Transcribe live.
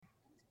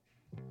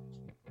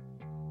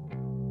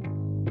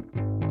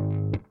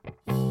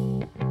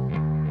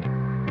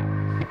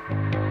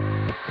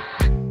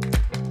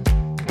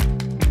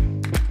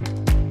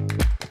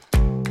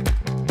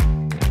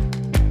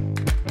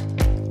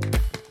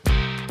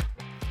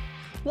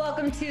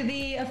Welcome to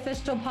the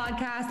official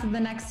podcast of the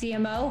Next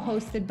CMO,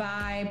 hosted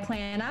by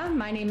Plannuh.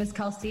 My name is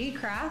Kelsey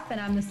Kraft,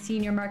 and I'm the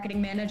Senior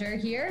Marketing Manager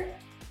here.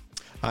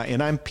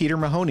 And I'm Peter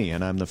Mahoney,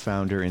 and I'm the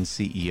founder and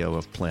CEO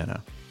of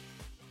Plannuh.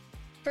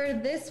 For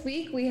this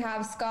week, we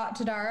have Scott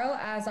Todaro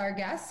as our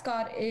guest.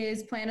 Scott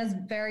is Plannuh's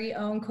very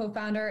own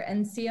co-founder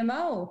and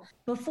CMO.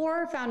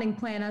 Before founding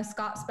Plannuh,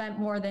 Scott spent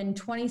more than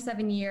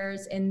 27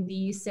 years in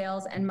the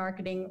sales and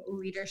marketing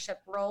leadership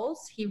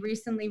roles. He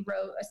recently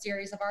wrote a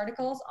series of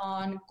articles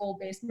on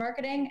goal-based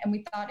marketing, and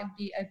we thought it would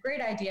be a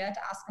great idea to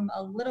ask him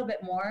a little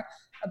bit more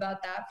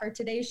about that for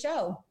today's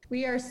show.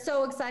 We are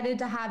so excited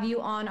to have you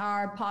on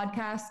our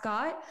podcast,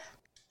 Scott.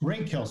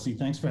 Great, Kelsey.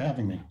 Thanks for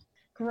having me.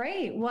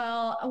 Great.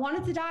 Well, I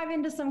wanted to dive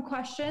into some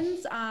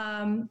questions.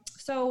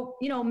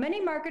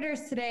 Many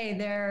marketers today,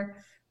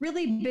 they're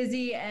really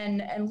busy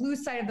and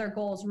lose sight of their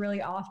goals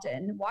really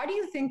often. Why do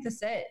you think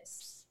this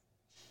is?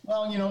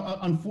 Well,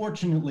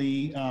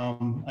 unfortunately,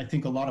 I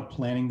think a lot of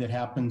planning that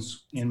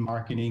happens in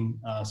marketing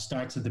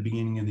starts at the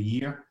beginning of the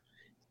year.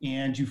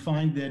 And you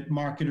find that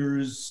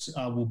marketers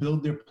will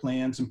build their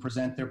plans and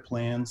present their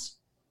plans.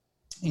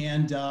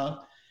 And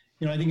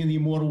I think in the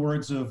immortal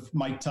words of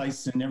Mike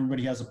Tyson,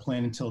 everybody has a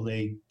plan until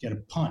they get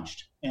it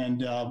punched.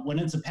 And what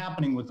ends up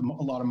happening with a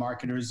lot of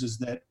marketers is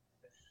that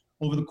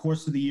over the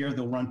course of the year,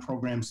 they'll run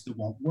programs that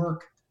won't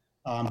work.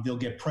 They'll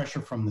get pressure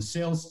from the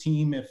sales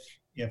team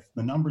if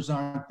the numbers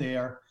aren't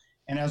there.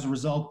 And as a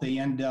result, they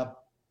end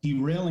up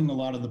derailing a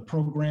lot of the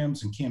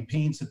programs and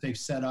campaigns that they've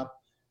set up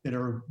that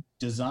are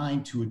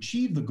designed to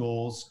achieve the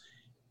goals.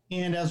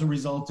 And as a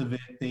result of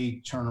it,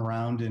 they turn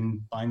around and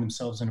find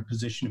themselves in a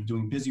position of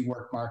doing busy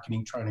work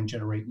marketing, trying to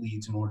generate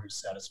leads in order to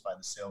satisfy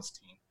the sales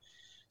team.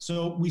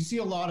 So we see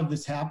a lot of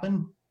this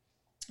happen.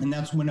 And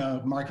that's when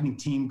a marketing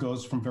team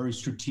goes from very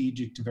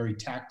strategic to very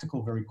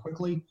tactical very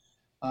quickly.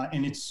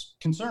 And it's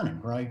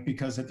concerning, right?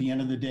 Because at the end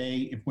of the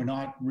day, if we're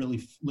not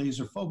really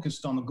laser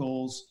focused on the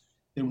goals,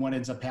 then what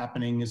ends up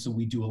happening is that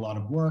we do a lot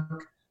of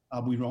work.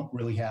 We don't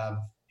really have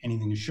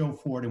anything to show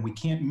for it, and we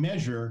can't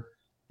measure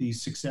the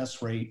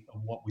success rate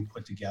of what we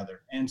put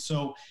together. And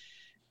so,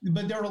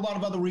 but there are a lot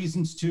of other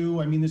reasons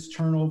too. I mean, this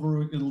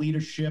turnover in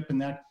leadership,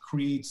 and that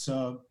creates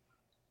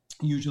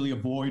usually a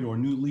void or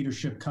new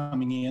leadership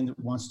coming in that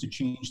wants to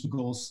change the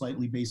goals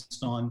slightly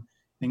based on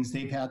things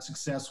they've had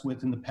success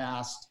with in the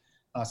past.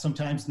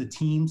 Sometimes the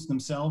teams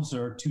themselves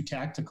are too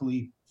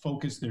tactically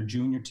focused, they're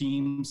junior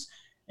teams,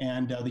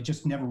 and they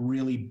just never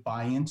really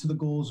buy into the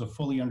goals or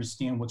fully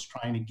understand what's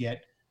trying to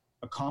get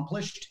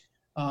accomplished.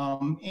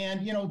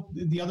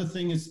 The other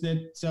thing is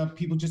that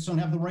people just don't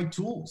have the right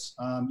tools.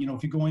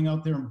 If you're going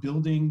out there and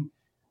building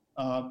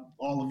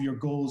all of your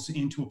goals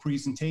into a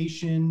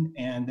presentation,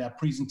 and that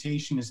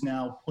presentation is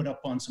now put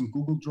up on some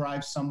Google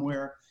Drive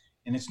somewhere,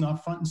 and it's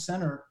not front and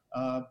center,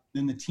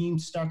 then the team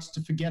starts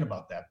to forget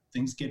about that.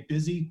 Things get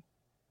busy,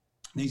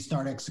 they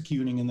start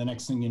executing, and the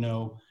next thing you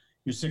know,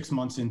 you're 6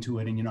 months into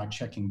it and you're not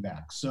checking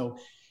back. So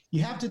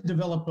you have to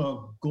develop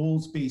a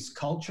goals-based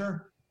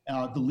culture.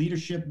 The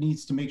leadership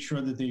needs to make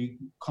sure that they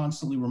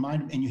constantly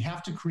remind them, and you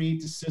have to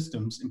create the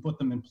systems and put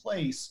them in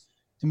place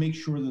to make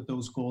sure that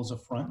those goals are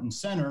front and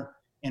center,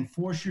 and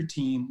force your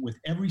team with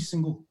every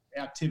single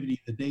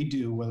activity that they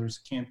do, whether it's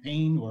a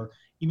campaign or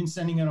even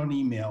sending out an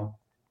email,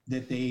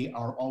 that they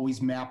are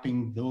always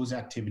mapping those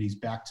activities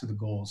back to the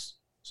goals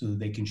so that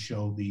they can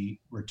show the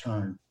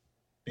return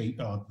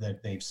that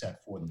they've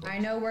set for the goals. I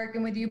know,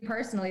 working with you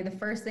personally, the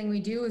first thing we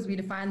do is we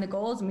define the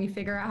goals and we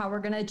figure out how we're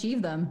going to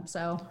achieve them.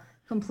 So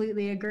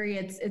completely agree.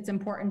 It's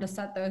important to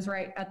set those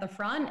right at the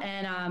front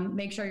and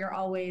make sure you're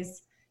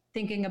always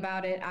thinking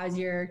about it as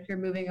you're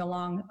moving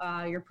along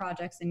your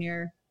projects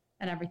and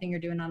everything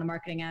you're doing on the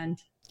marketing end.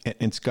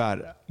 And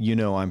Scott,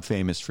 I'm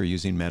famous for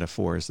using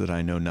metaphors that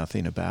I know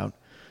nothing about.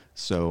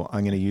 So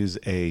I'm going to use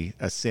a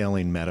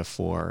sailing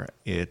metaphor.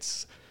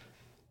 It's,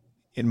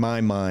 in my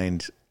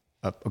mind,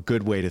 a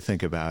good way to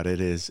think about it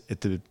is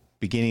at the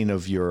beginning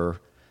of your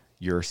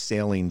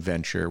sailing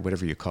venture,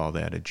 whatever you call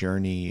that, a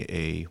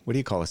journey, what do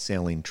you call a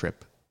sailing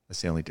trip?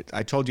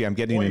 I told you I'm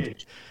getting into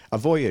a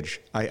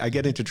voyage. I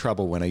get into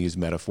trouble when I use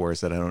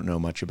metaphors that I don't know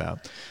much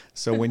about.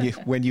 So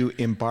when you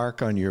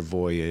embark on your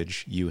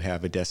voyage, you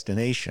have a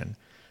destination,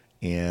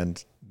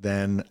 and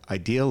then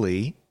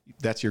ideally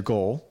that's your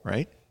goal,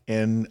 right?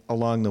 And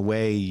along the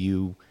way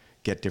you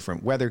get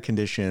different weather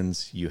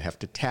conditions. You have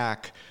to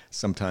tack.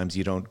 Sometimes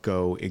you don't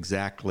go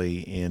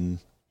exactly in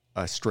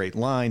a straight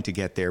line to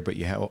get there, but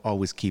you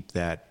always keep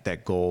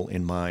that goal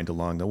in mind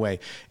along the way.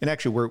 And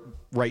actually, we're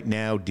right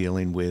now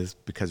dealing with,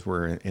 because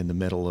we're in the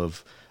middle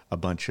of a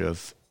bunch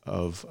of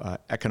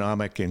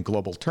economic and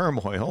global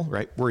turmoil,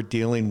 right? We're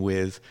dealing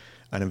with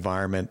an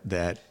environment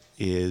that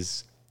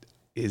is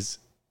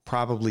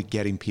probably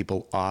getting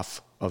people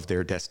off of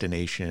their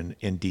destination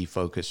and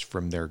defocused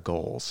from their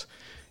goals.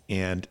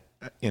 And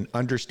in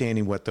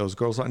understanding what those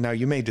goals are. Now,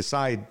 you may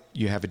decide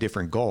you have a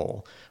different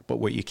goal, but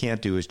what you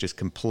can't do is just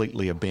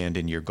completely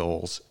abandon your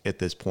goals at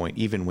this point,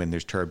 even when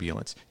there's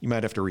turbulence. You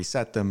might have to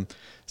reset them,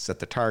 set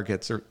the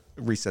targets, or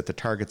reset the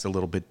targets a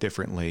little bit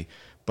differently.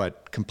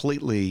 But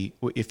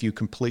if you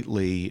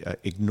completely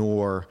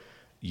ignore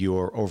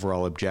your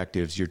overall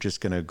objectives, you're just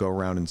going to go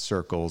around in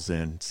circles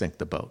and sink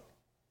the boat.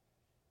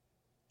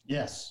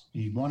 Yes,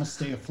 you want to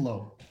stay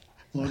afloat.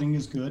 Floating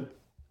is good.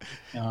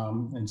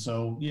 And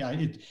so,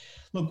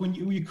 look, when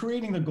you're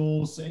creating the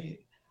goals,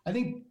 I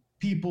think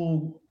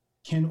people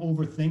can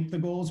overthink the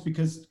goals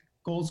because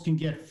goals can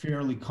get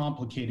fairly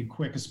complicated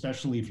quick,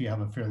 especially if you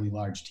have a fairly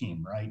large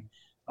team, right?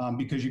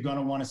 Because you're going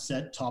to want to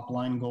set top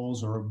line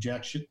goals or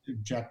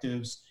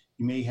objectives.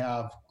 You may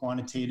have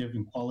quantitative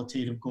and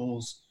qualitative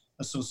goals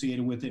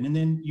associated with it. And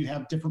then you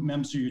have different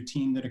members of your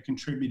team that are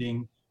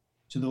contributing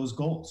to those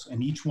goals.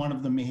 And each one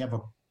of them may have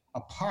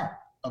a part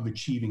of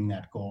achieving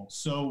that goal.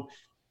 So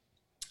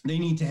they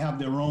need to have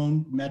their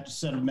own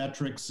set of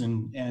metrics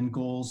and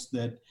goals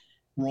that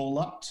roll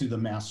up to the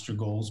master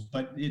goals,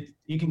 but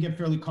it can get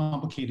fairly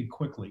complicated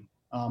quickly.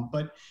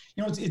 But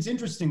it's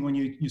interesting when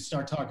you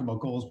start talking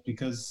about goals,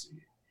 because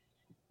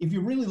if you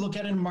really look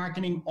at it in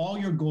marketing, all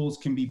your goals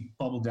can be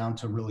bubbled down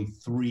to really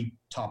 3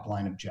 top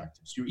line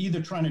objectives. You're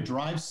either trying to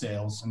drive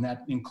sales, and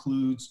that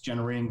includes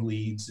generating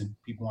leads, and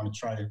people want to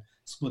try to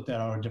split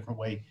that out a different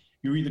way.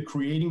 You're either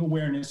creating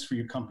awareness for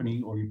your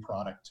company or your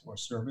product or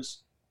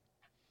service,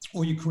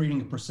 or you're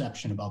creating a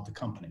perception about the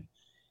company.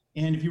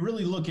 And if you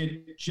really look at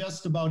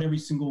just about every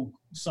single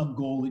sub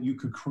goal that you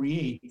could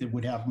create that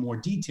would have more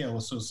detail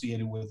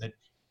associated with it,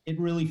 it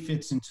really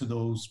fits into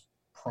those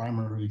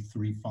primary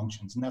 3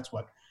 functions. And that's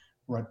what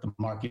the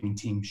marketing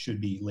team should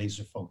be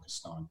laser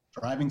focused on: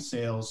 driving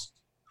sales,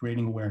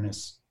 creating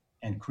awareness,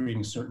 and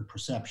creating a certain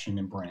perception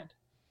and brand.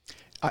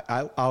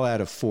 I'll add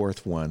a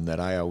 4th one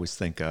that I always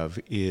think of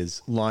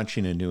is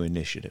launching a new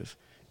initiative.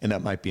 And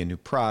that might be a new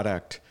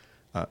product,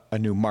 a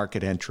new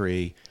market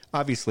entry.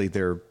 Obviously,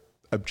 their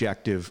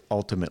objective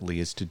ultimately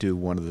is to do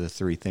one of the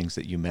 3 things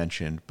that you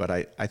mentioned, but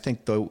I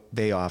think though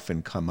they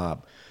often come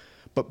up.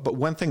 But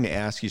one thing to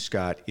ask you,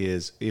 Scott,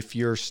 is if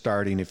you're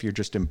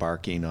just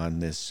embarking on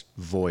this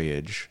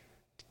voyage,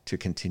 to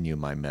continue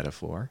my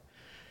metaphor,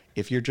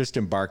 if you're just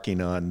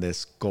embarking on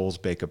this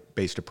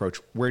goals-based approach,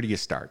 where do you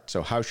start?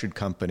 So how should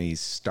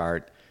companies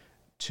start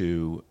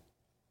to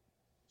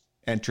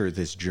enter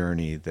this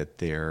journey that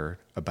they're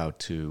about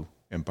to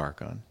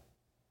embark on?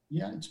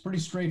 Yeah, it's pretty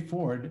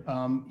straightforward.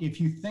 If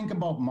you think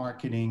about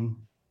marketing,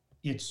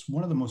 it's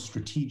one of the most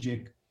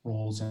strategic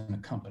roles in a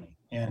company.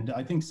 And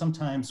I think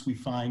sometimes we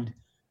find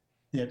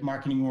that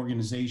marketing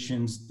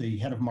organizations, the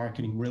head of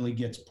marketing really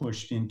gets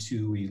pushed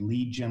into a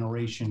lead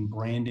generation,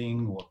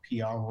 branding, or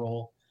PR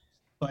role.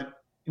 But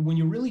when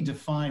you really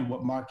define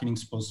what marketing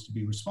is supposed to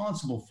be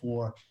responsible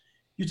for,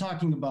 you're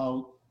talking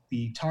about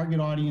the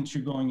target audience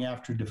you're going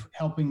after,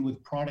 helping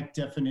with product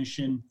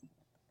definition.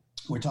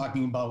 We're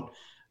talking about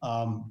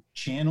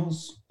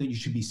channels that you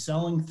should be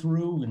selling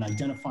through and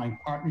identifying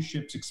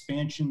partnerships,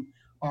 expansion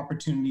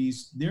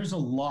opportunities. There's a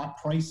lot,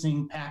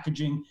 pricing,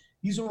 packaging.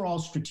 These are all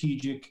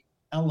strategic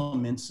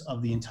elements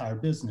of the entire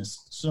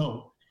business.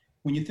 So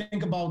when you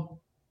think about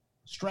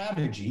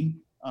strategy,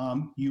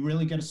 you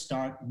really got to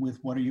start with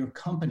what are your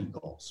company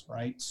goals,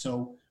 right?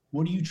 So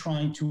what are you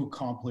trying to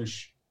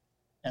accomplish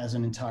as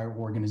an entire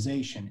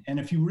organization? And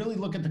if you really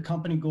look at the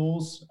company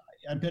goals,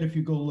 I bet if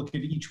you go look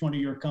at each one of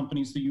your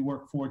companies that you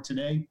work for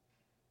today,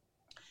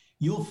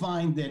 you'll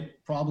find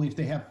that probably if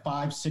they have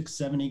 5, 6,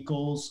 7, 8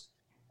 goals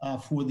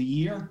for the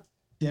year,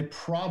 that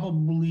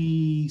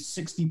probably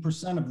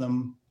 60% of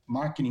them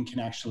marketing can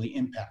actually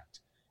impact.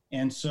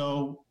 And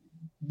so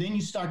then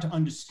you start to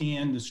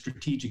understand the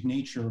strategic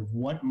nature of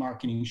what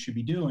marketing should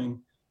be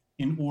doing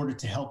in order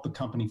to help the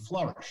company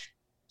flourish.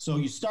 So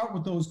you start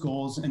with those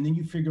goals, and then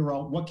you figure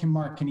out what can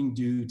marketing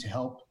do to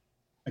help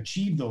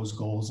achieve those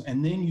goals.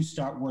 And then you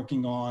start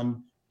working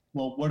on,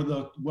 well, what are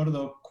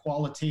the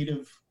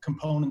qualitative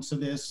components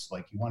of this?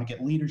 Like you want to get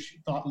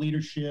thought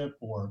leadership,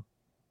 or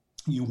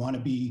you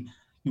want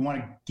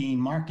to gain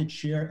market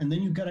share. And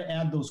then you've got to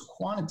add those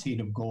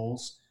quantitative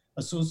goals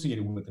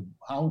associated with it.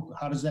 How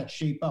does that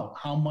shape out?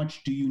 How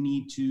much do you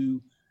need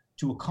to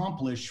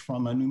accomplish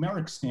from a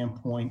numeric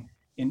standpoint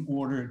in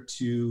order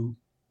to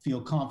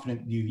feel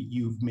confident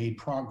you've made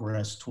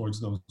progress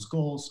towards those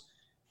goals?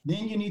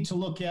 Then you need to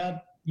look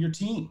at your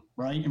team,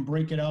 right? And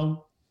break it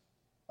out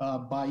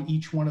by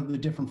each one of the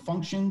different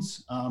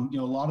functions. A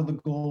lot of the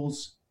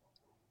goals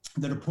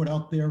that are put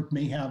out there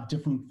may have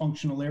different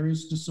functional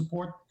areas to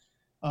support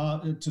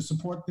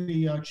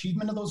the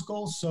achievement of those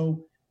goals.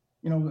 So,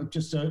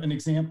 just an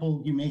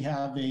example, you may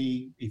have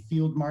a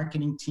field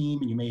marketing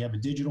team and you may have a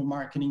digital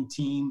marketing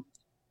team.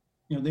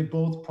 They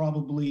both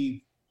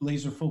probably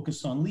laser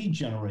focused on lead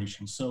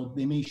generation. So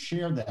they may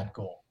share that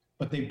goal,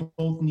 but they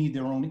both need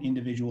their own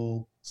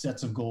individual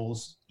sets of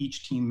goals,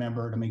 each team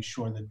member, to make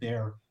sure that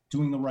they're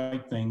doing the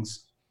right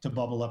things to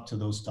bubble up to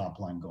those top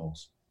line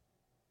goals.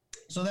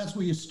 So that's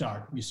where you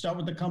start. You start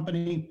with the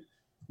company,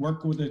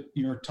 work with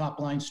your top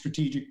line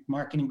strategic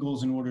marketing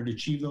goals in order to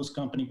achieve those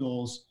company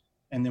goals,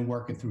 and then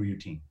work it through your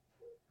team.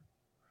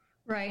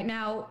 Right.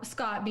 Now,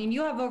 Scott, I mean,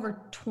 you have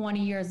over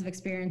 20 years of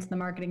experience in the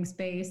marketing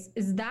space.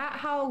 Is that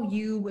how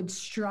you would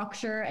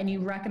structure and you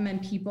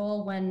recommend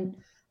people when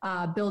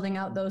building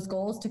out those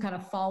goals to kind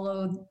of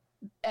follow,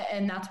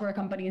 and that's where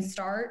companies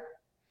start?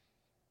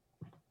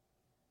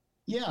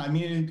 Yeah, I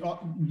mean,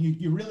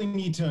 you really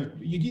need to,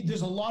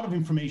 there's a lot of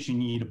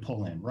information you need to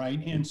pull in, right?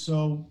 And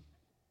so,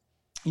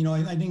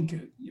 I think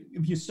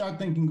if you start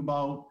thinking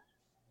about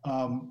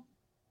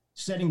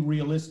setting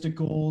realistic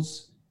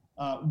goals,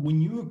 when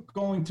you're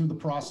going through the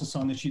process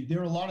on this, there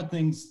are a lot of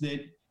things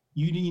that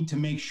you need to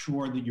make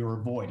sure that you're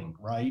avoiding,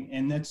 right?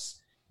 And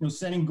that's,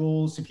 setting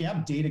goals. If you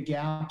have data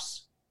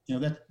gaps,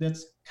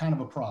 that's kind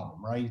of a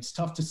problem, right? It's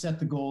tough to set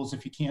the goals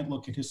if you can't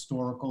look at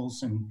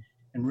historicals and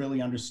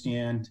really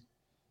understand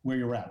where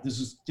you're at. This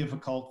is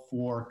difficult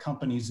for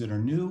companies that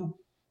are new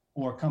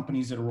or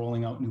companies that are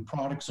rolling out new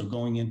products or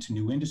going into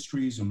new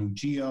industries or new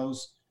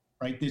geos,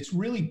 right? It's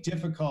really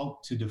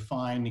difficult to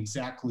define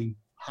exactly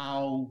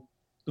how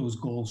those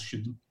goals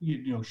should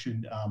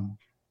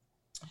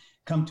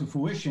come to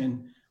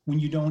fruition when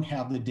you don't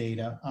have the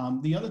data.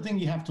 The other thing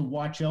you have to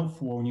watch out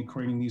for when you're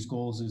creating these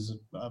goals is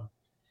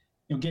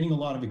getting a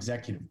lot of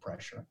executive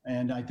pressure.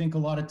 And I think a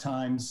lot of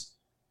times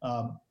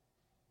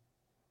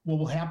what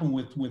will happen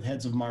with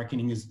heads of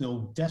marketing is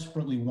they'll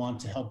desperately want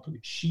to help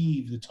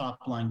achieve the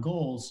top line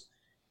goals,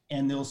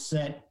 and they'll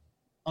set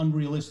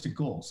unrealistic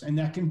goals. And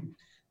that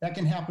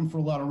can happen for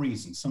a lot of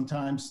reasons.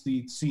 Sometimes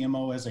the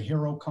CMO has a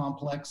hero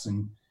complex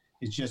and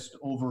is just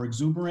over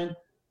exuberant.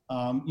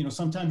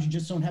 Sometimes you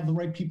just don't have the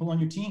right people on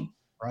your team,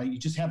 right? You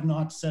just have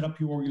not set up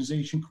your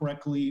organization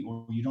correctly,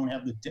 or you don't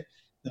have the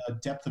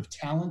depth of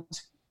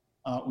talent,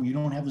 or you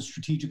don't have the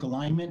strategic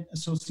alignment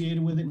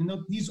associated with it. And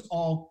these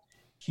all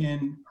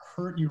can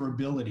hurt your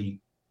ability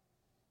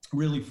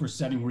really for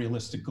setting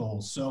realistic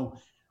goals. So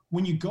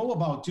when you go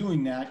about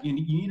doing that, you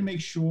need to make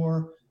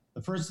sure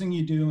the first thing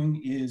you're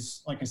doing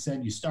is, like I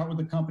said, you start with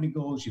the company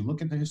goals, you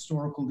look at the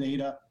historical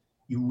data,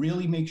 you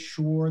really make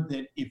sure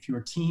that if your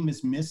team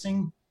is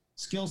missing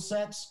skill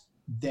sets,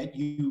 that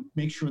you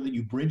make sure that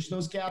you bridge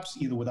those gaps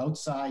either with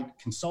outside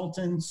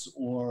consultants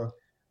or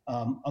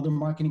other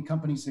marketing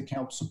companies that can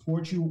help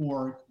support you,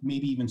 or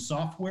maybe even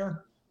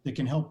software that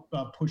can help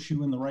push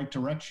you in the right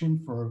direction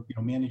for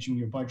managing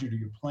your budget or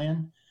your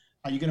plan.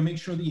 You got to make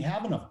sure that you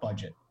have enough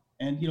budget,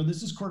 and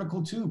this is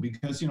critical too,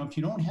 because if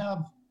you don't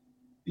have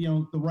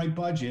the right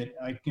budget,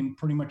 I can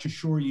pretty much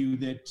assure you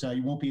that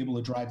you won't be able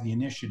to drive the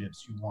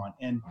initiatives you want.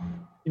 And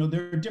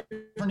there are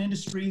different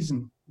industries,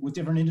 and with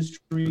different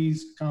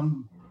industries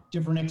come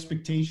different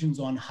expectations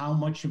on how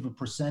much of a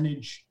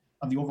percentage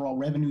of the overall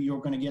revenue you're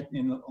going to get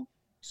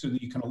so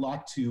that you can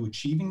allot to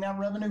achieving that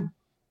revenue.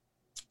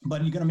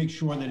 But you got to make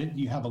sure that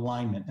you have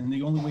alignment. And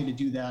the only way to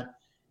do that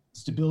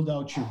is to build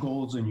out your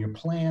goals and your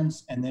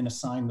plans, and then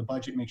assign the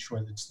budget, make sure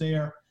that it's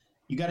there.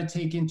 You got to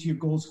take into your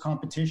goals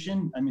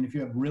competition. I mean, if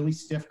you have really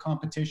stiff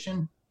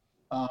competition,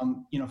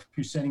 if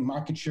you're setting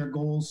market share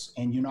goals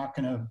and you're not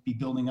going to be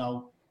building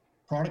out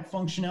product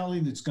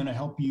functionality that's going to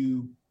help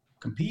you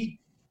compete,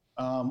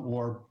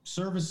 or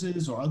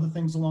services or other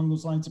things along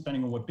those lines,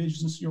 depending on what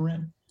business you're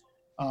in,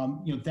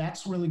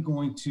 that's really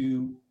going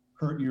to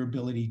hurt your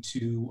ability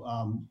to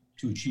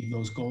achieve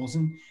those goals.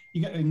 And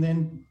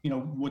then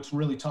what's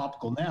really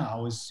topical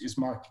now is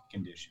market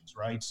conditions,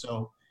 right?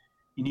 So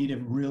you need to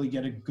really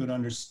get a good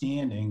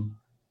understanding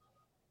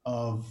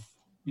of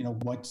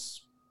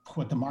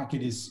what the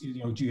market is.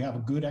 Do you have a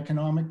good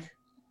economic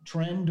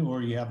trend,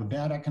 or you have a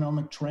bad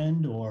economic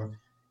trend, or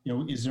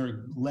is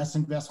there less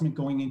investment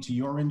going into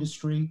your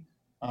industry?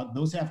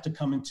 Those have to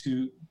come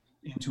into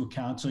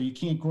account. So you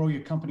can't grow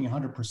your company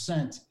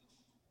 100%,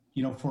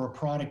 for a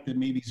product that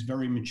maybe is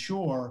very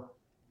mature.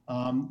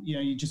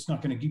 You're just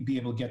not going to be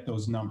able to get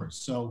those numbers.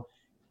 So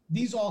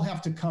these all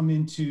have to come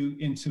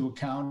into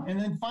account. And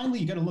then finally,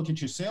 you got to look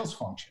at your sales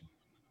function.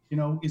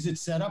 Is it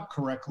set up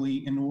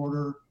correctly in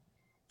order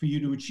for you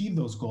to achieve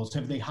those goals?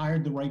 Have they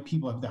hired the right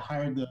people? Have they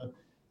hired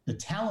the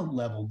talent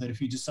level that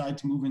if you decide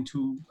to move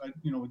into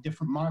a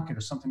different market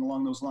or something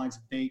along those lines,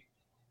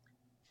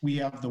 we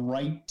have the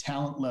right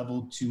talent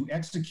level to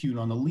execute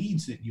on the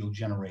leads that you'll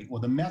generate, or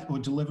or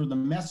deliver the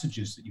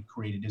messages that you've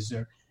created?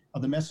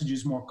 Are the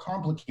messages more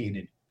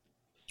complicated,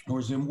 or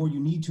is there more you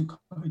need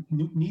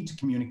to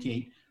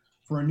communicate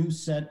for a new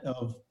set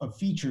of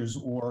features,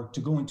 or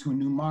to go into a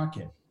new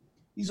market?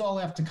 These all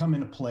have to come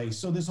into play.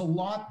 So there's a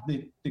lot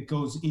that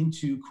goes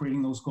into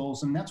creating those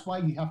goals, and that's why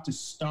you have to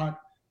start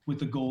with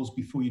the goals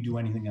before you do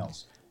anything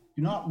else.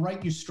 Do not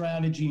write your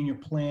strategy and your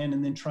plan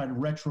and then try to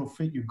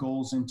retrofit your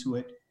goals into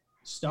it.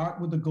 Start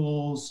with the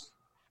goals.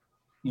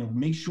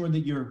 Make sure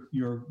that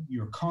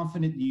you're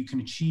confident that you can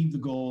achieve the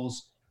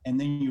goals, and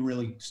then you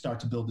really start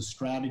to build the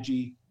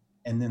strategy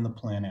and then the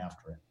plan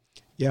after it.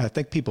 Yeah, I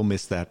think people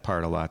miss that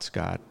part a lot,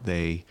 Scott.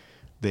 They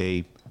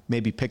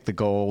maybe pick the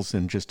goals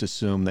and just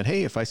assume that,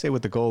 hey, if I say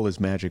what the goal is,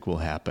 magic will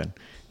happen.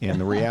 And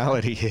the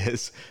reality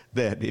is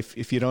that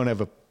if you don't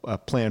have a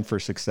plan for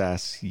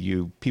success,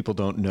 people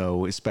don't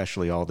know,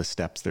 especially all the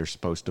steps they're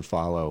supposed to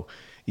follow.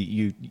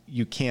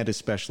 You can't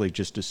especially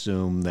just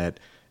assume that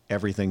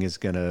everything is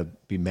going to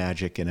be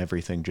magic and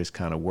everything just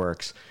kind of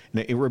works.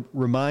 And it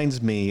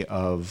reminds me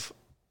of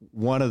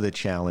one of the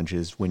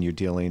challenges when you're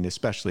dealing,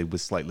 especially with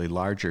slightly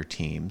larger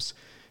teams,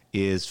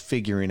 is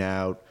figuring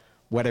out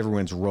what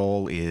everyone's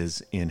role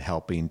is in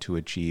helping to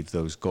achieve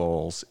those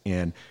goals.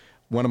 And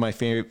one of my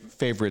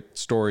favorite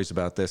stories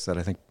about this that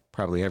I think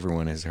probably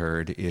everyone has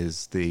heard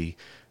is the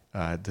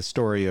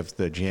story of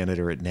the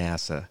janitor at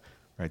NASA.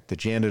 Right, the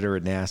janitor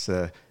at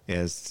NASA,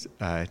 as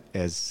I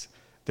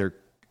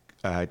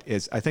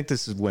think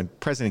this is when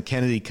President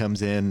Kennedy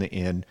comes in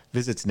and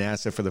visits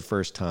NASA for the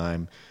first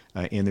time,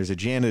 and there's a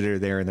janitor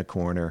there in the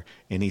corner,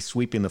 and he's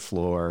sweeping the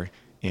floor.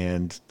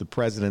 And the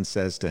president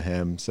says to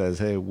him,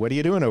 "Hey, what are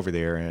you doing over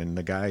there?" And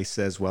the guy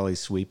says, while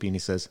he's sweeping, he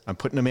says, "I'm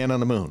putting a man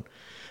on the moon."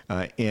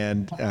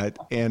 And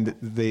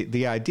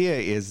the idea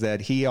is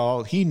that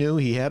he knew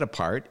he had a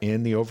part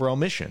in the overall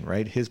mission,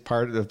 right? His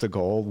part of the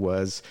goal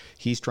was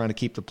he's trying to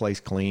keep the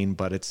place clean,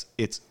 but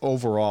it's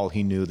overall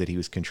he knew that he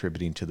was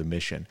contributing to the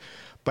mission.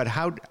 But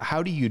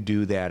how do you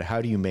do that?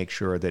 How do you make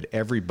sure that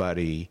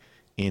everybody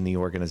in the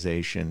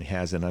organization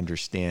has an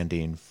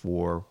understanding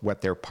for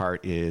what their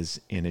part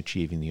is in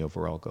achieving the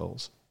overall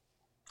goals?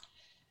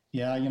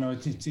 Yeah,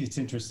 it's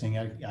interesting.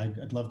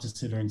 I'd love to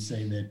sit here and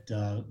say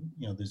that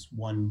there's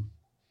one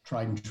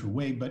tried and true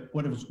way, but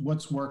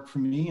what's worked for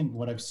me and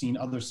what I've seen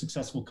other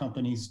successful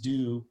companies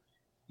do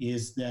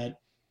is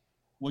that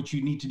what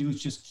you need to do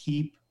is just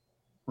keep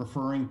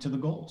referring to the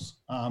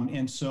goals.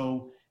 And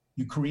so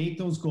you create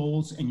those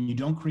goals, and you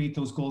don't create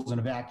those goals in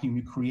a vacuum.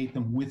 You create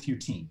them with your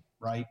team,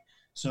 right?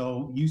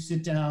 So you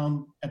sit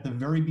down at the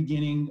very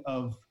beginning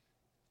of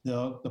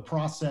the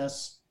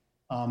process,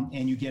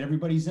 and you get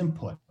everybody's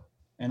input.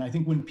 And I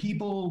think when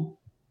people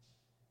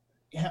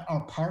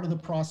are part of the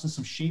process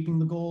of shaping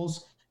the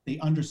goals, they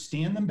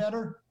understand them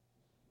better,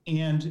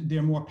 and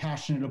they're more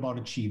passionate about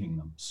achieving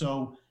them.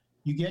 So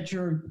you get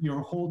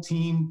your whole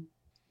team,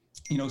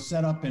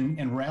 set up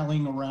and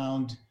rallying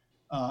around,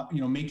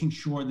 making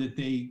sure that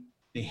they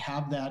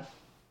have that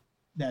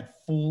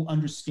full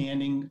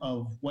understanding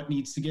of what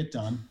needs to get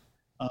done.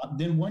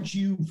 Then once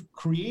you've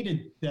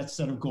created that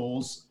set of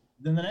goals,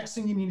 then the next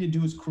thing you need to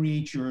do is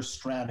create your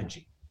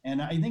strategy.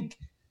 And I think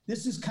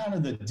this is kind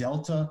of the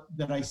delta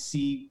that I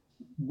see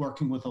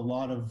working with a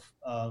lot of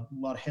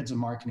heads of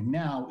marketing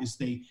now, is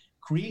they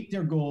create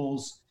their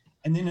goals,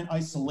 and then in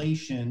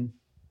isolation,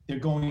 they're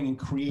going and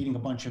creating a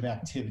bunch of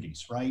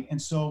activities, right? And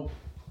so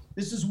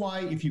this is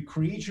why if you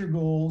create your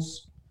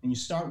goals and you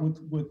start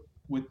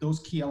with those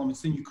key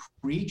elements, then you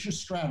create your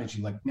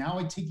strategy. Like, now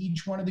I take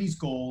each one of these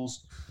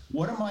goals,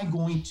 what am I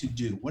going to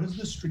do? What are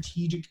the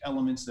strategic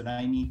elements that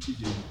I need to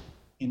do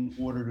in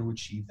order to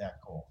achieve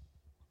that goal,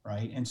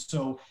 right? And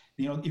so,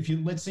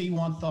 if let's say you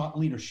want thought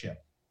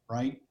leadership,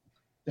 right?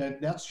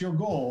 That's your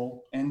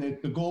goal, and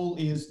the goal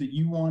is that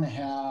you want to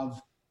have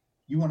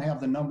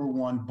the number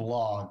one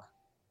blog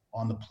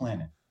on the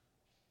planet,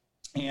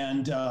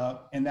 and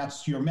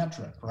that's your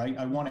metric, right?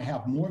 I want to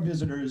have more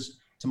visitors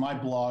to my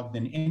blog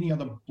than any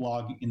other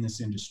blog in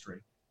this industry,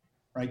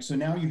 right? So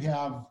now you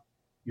have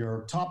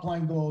your top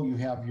line goal, you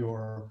have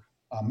your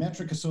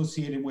metric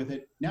associated with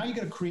it. Now you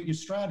got to create your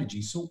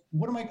strategy. So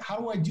how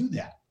do I do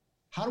that?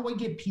 How do I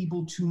get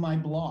people to my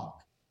blog?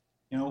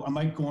 Am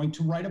I going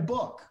to write a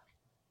book?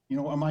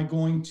 Am I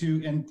going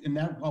to, and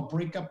that I'll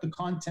break up the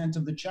content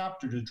of the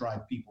chapter to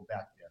drive people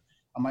back there.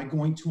 Am I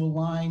going to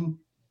align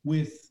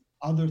with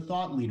other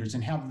thought leaders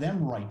and have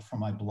them write for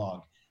my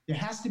blog? There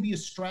has to be a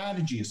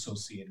strategy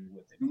associated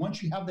with it. And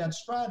once you have that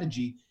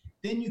strategy,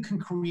 then you can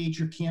create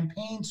your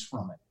campaigns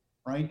from it,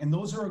 right? And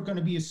those are going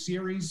to be a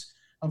series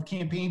of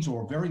campaigns,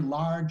 or very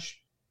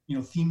large,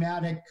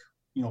 thematic,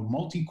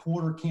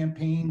 multi-quarter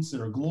campaigns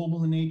that are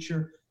global in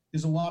nature.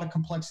 There's a lot of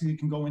complexity that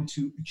can go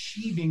into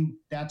achieving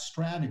that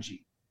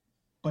strategy.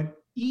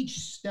 But each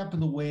step of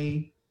the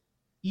way,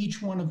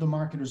 each one of the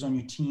marketers on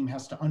your team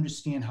has to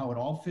understand how it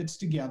all fits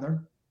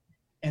together.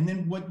 And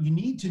then what you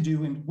need to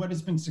do, and what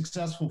has been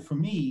successful for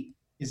me,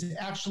 is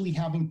actually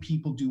having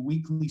people do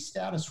weekly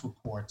status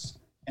reports.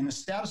 And the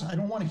status, I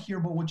don't want to hear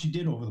about what you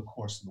did over the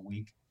course of the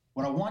week.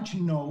 What I want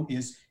you to know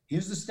is,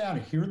 here's the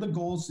status, here are the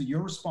goals that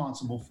you're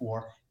responsible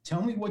for.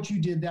 Tell me what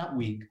you did that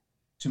week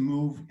to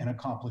move and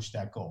accomplish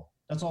that goal.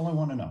 That's all I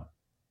want to know.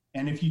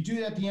 And if you do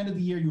that at the end of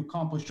the year, you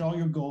accomplish all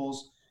your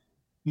goals.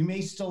 You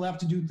may still have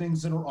to do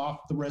things that are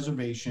off the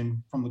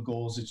reservation from the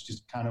goals. It's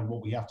just kind of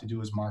what we have to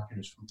do as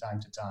marketers from time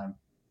to time.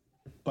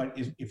 But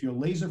if you're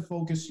laser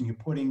focused and you're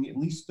putting at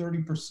least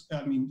 30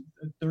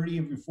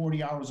 of your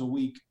 40 hours a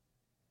week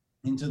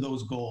into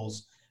those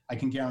goals, I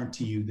can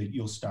guarantee you that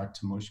you'll start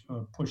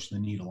to push the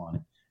needle on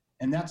it.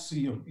 And that's,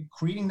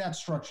 creating that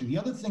structure. The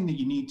other thing that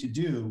you need to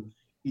do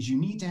is you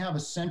need to have a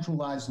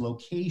centralized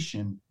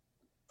location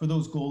for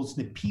those goals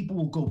that people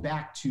will go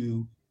back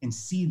to and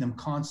see them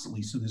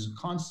constantly. So there's a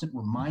constant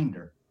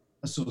reminder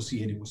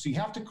associated with. So you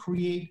have to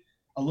create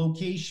a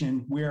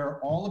location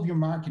where all of your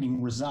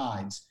marketing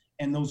resides,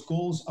 and those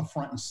goals are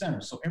front and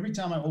center. So every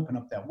time I open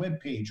up that web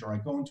page or I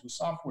go into a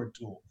software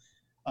tool,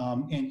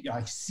 and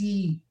I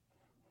see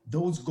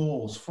those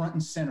goals front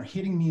and center,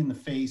 hitting me in the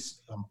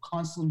face. I'm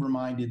constantly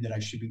reminded that I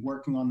should be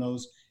working on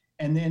those.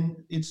 And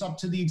then it's up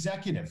to the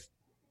executive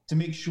to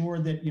make sure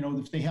that,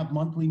 if they have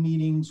monthly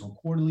meetings or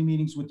quarterly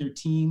meetings with their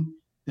team,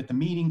 that the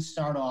meetings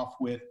start off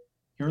with,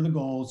 here are the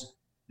goals,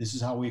 this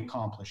is how we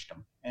accomplished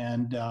them.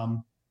 And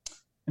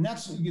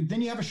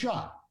then you have a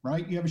shot,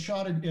 right? You have a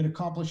shot at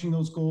accomplishing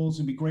those goals.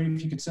 It'd be great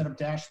if you could set up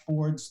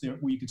dashboards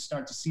where you could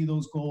start to see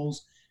those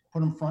goals, put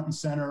them front and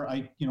center.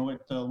 At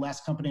the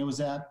last company I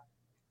was at,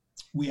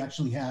 we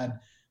actually had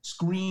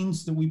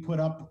screens that we put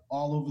up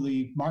all over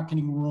the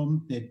marketing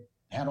room that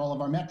had all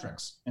of our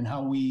metrics and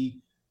how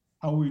we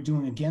were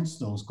doing against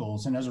those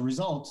goals. And as a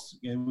result,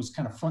 it was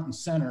kind of front and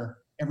center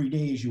every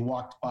day as you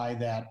walked by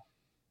that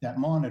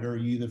monitor.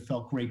 You either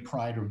felt great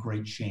pride or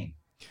great shame.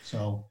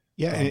 So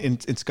yeah,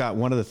 and Scott,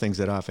 one of the things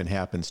that often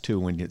happens too,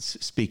 when it's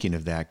speaking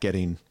of that,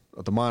 getting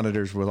the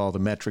monitors with all the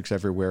metrics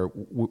everywhere,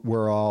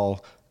 we're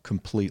all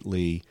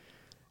completely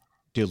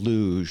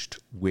deluged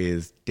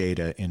with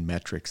data and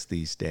metrics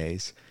these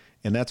days.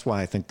 And that's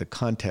why I think the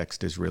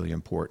context is really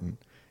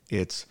important.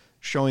 It's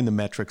showing the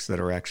metrics that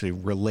are actually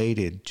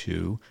related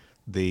to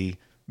the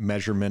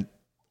measurement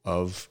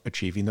of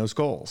achieving those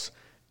goals.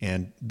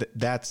 And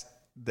that's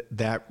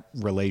that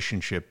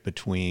relationship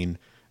between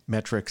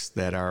metrics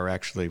that are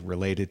actually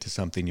related to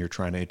something you're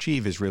trying to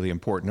achieve is really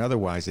important.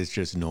 Otherwise, it's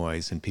just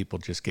noise and people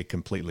just get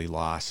completely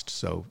lost.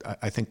 So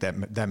I think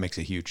that makes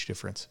a huge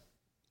difference.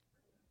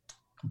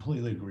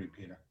 Completely agree,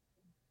 Peter.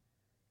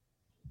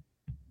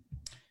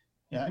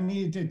 Yeah, I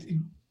mean,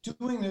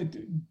 doing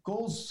the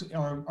goals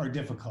are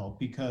difficult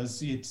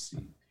because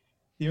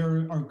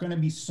there are going to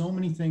be so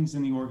many things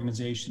in the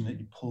organization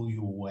that pull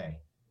you away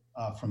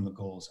from the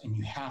goals, and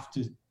you have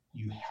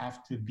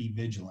to be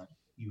vigilant.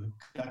 You've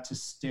got to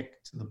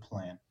stick to the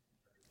plan.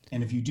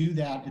 And if you do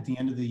that at the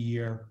end of the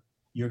year,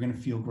 you're going to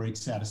feel great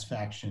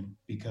satisfaction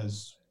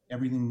because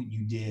everything that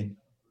you did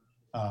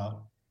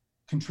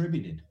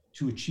contributed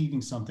to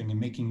achieving something and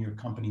making your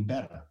company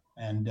better.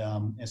 And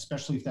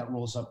especially if that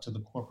rolls up to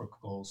the corporate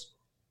goals,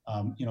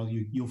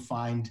 you'll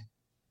find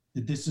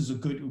that this is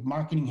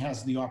marketing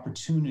has the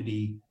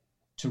opportunity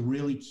to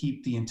really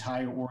keep the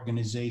entire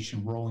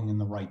organization rolling in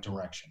the right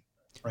direction,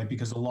 right?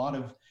 Because a lot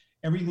of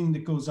everything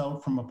that goes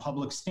out from a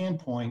public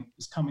standpoint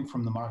is coming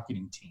from the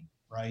marketing team,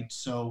 right?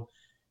 So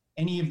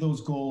any of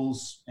those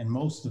goals, and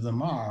most of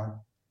them are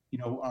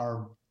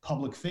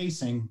public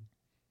facing.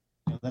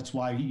 That's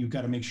why you've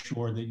got to make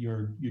sure that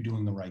you're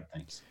doing the right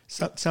things.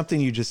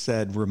 Something you just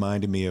said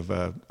reminded me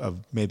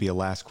of maybe a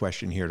last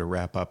question here to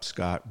wrap up,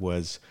 Scott,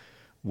 was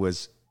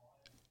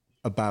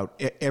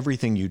about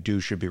everything you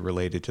do should be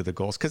related to the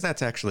goals, because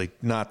that's actually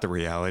not the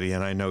reality.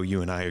 And I know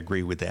you and I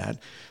agree with that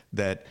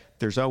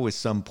there's always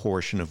some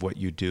portion of what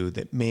you do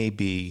that may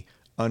be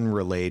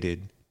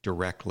unrelated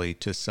directly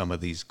to some of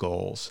these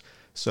goals.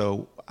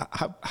 So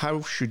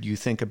how should you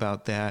think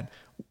about that?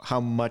 How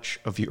much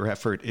of your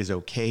effort is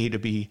okay to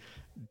be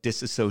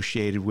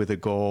disassociated with a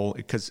goal?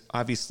 Because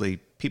obviously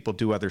people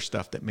do other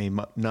stuff that may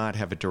not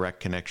have a direct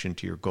connection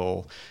to your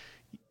goal.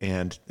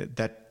 And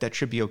that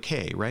should be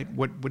okay, right?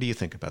 What do you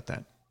think about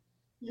that?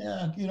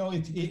 Yeah,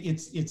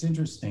 it's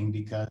interesting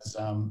because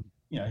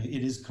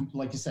it is,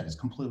 like you said, it's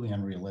completely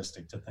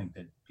unrealistic to think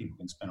that people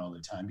can spend all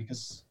their time,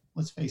 because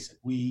let's face it,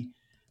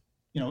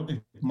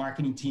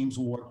 marketing teams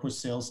will work with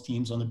sales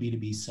teams on the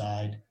B2B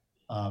side,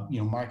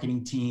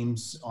 marketing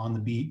teams on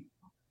the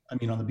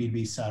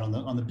B2B side.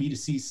 On the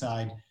B2C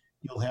side,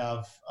 you'll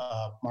have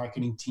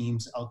marketing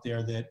teams out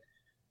there that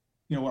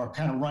are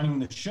kind of running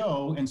the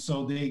show, and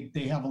so they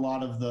have a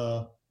lot of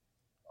the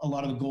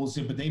goals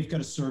there, but they've got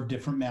to serve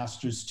different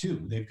masters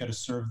too. They've got to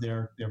serve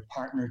their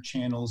partner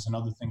channels and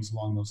other things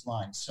along those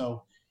lines.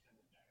 So,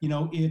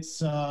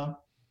 there's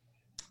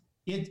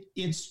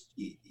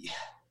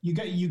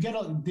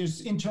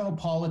internal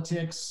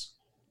politics.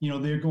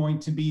 They're going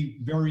to be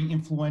very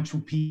influential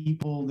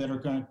people that are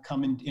going to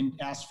come and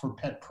ask for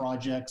pet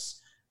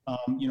projects.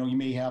 You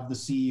may have the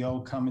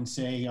CEO come and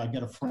say, I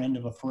got a friend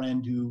of a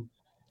friend who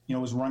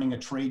was running a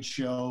trade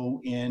show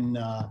in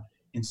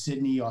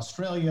Sydney,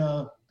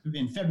 Australia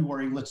in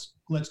February. Let's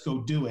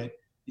go do it.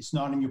 It's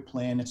not in your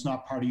plan. It's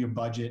not part of your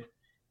budget.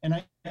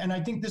 And I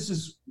think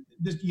this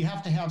you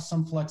have to have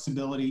some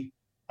flexibility,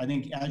 I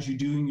think, as you're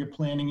doing your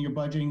planning, your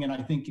budgeting. And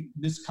I think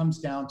this comes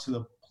down to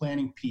the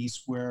planning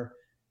piece where,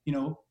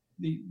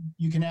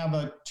 you can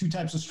have two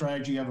types of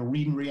strategy. You have a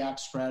read and react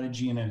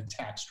strategy and an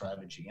attack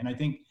strategy. And I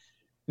think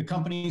the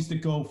companies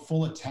that go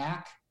full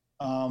attack,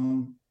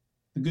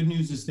 the good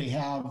news is they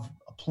have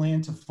a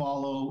plan to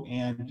follow,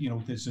 and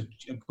there's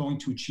going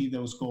to achieve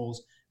those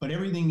goals. But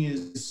everything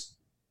is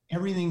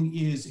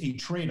a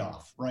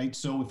trade-off, right?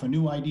 So if a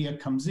new idea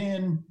comes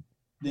in,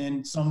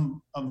 then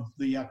some of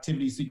the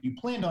activities that you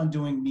planned on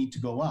doing need to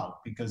go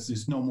out because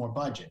there's no more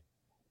budget,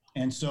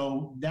 and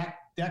so that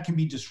can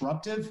be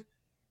disruptive.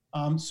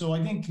 So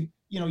I think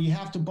you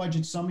have to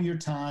budget some of your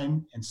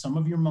time and some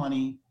of your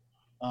money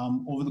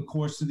over the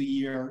course of the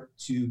year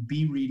to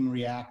be read and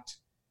react,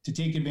 to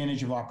take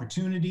advantage of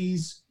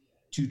opportunities,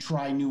 to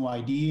try new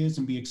ideas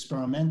and be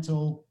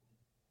experimental,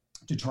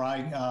 to try,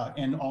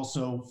 and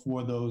also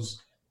for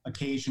those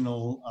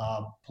occasional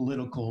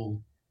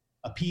political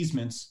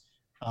appeasements,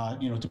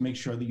 to make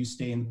sure that you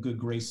stay in good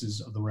graces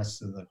of the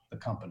rest of the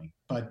company.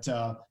 But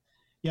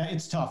yeah,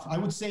 it's tough. I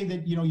would say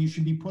that, you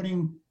should be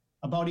putting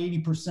about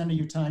 80% of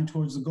your time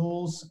towards the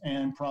goals,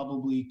 and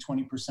probably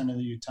 20%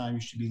 of your time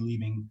you should be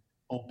leaving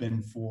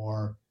open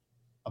for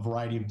a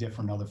variety of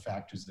different other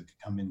factors that could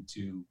come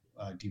into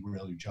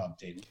derail your job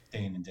day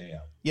in and day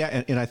out.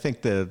 Yeah, and I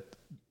think a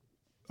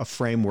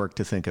framework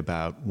to think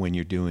about when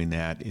you're doing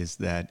that is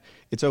that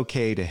it's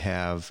okay to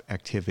have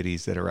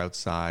activities that are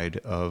outside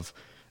of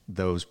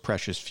those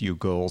precious few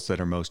goals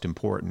that are most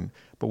important,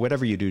 but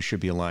whatever you do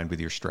should be aligned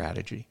with your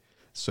strategy.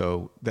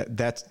 So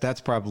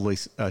that's probably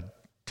a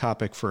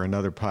topic for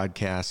another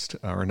podcast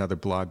or another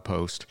blog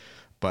post,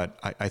 but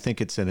I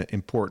think it's an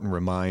important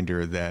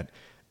reminder that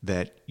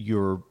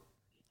your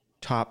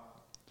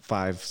top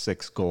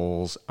 5-6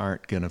 goals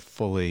aren't going to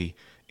fully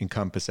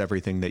encompass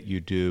everything that you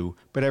do,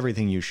 but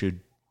everything you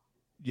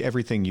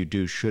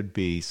do should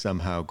be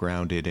somehow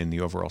grounded in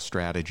the overall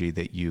strategy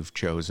that you've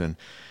chosen.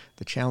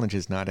 The challenge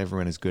is not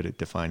everyone is good at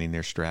defining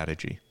their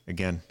strategy.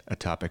 Again, a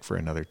topic for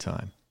another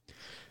time.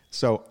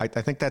 So I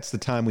think that's the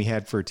time we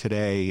had for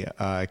today.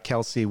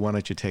 Kelsey, why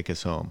don't you take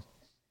us home?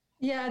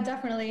 Yeah,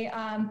 definitely.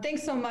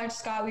 Thanks so much,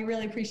 Scott. We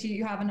really appreciate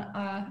you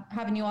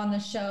having you on the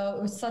show.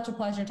 It was such a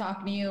pleasure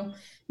talking to you.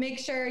 Make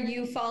sure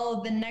you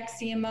follow The Next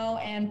CMO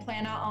and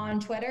Plannuh on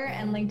Twitter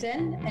and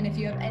LinkedIn. And if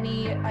you have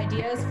any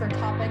ideas for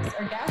topics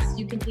or guests,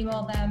 you can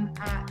email them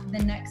at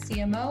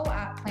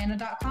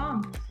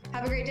thenextcmo@plannuh.com.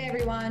 Have a great day,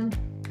 everyone.